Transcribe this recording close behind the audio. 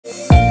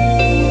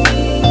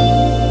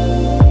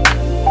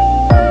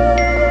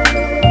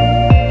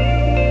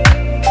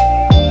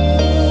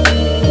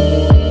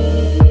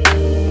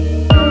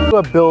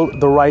gotta build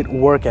the right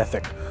work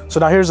ethic. So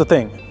now here's the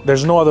thing,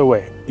 there's no other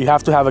way. You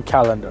have to have a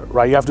calendar,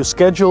 right? You have to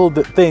schedule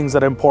the things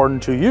that are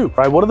important to you,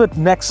 right? What are the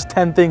next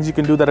 10 things you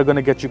can do that are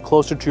gonna get you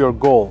closer to your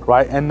goal,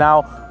 right? And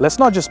now let's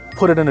not just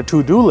put it in a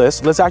to-do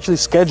list, let's actually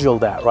schedule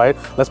that, right?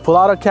 Let's pull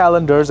out our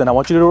calendars, and I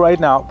want you to do right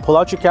now, pull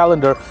out your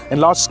calendar and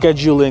start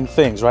scheduling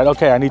things, right?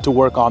 Okay, I need to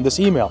work on this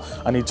email.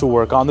 I need to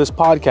work on this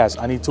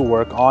podcast. I need to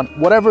work on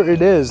whatever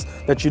it is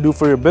that you do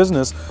for your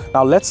business.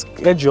 Now let's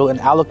schedule and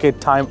allocate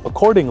time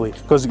accordingly,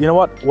 because you know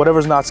what?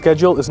 Whatever's not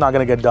scheduled is not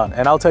gonna get done.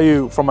 And I'll tell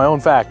you from my own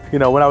fact, you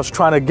know, when I was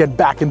trying to get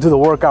back into the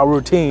workout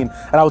routine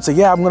and I would say,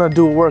 yeah, I'm gonna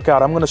do a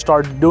workout, I'm gonna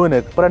start doing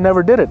it, but I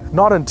never did it.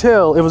 Not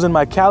until it was in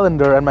my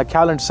calendar and my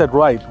calendar said,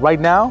 right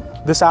now,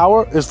 this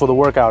hour is for the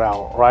workout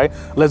hour, right?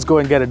 Let's go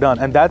and get it done.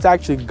 And that's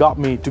actually got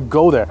me to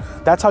go there.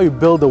 That's how you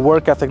build the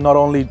work ethic, not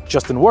only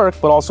just in work,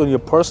 but also in your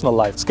personal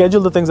life.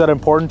 Schedule the things that are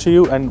important to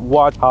you and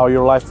watch how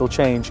your life will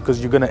change,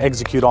 because you're gonna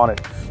execute on it.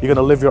 You're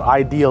gonna live your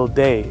ideal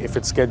day if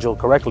it's scheduled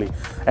correctly.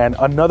 And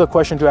another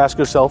question to ask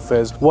yourself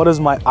is, what does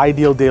my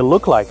ideal day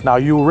look like? Now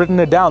you've written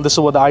it down, this is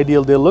what the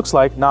ideal day looks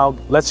like. Now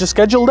let's just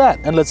schedule that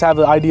and let's have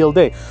the ideal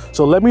day.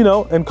 So let me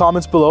know in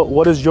comments below,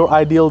 what is your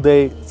ideal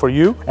day for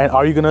you? And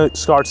are you gonna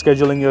start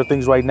scheduling your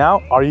things right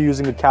now? Are you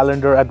using a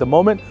calendar at the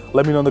moment?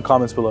 Let me know in the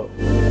comments below.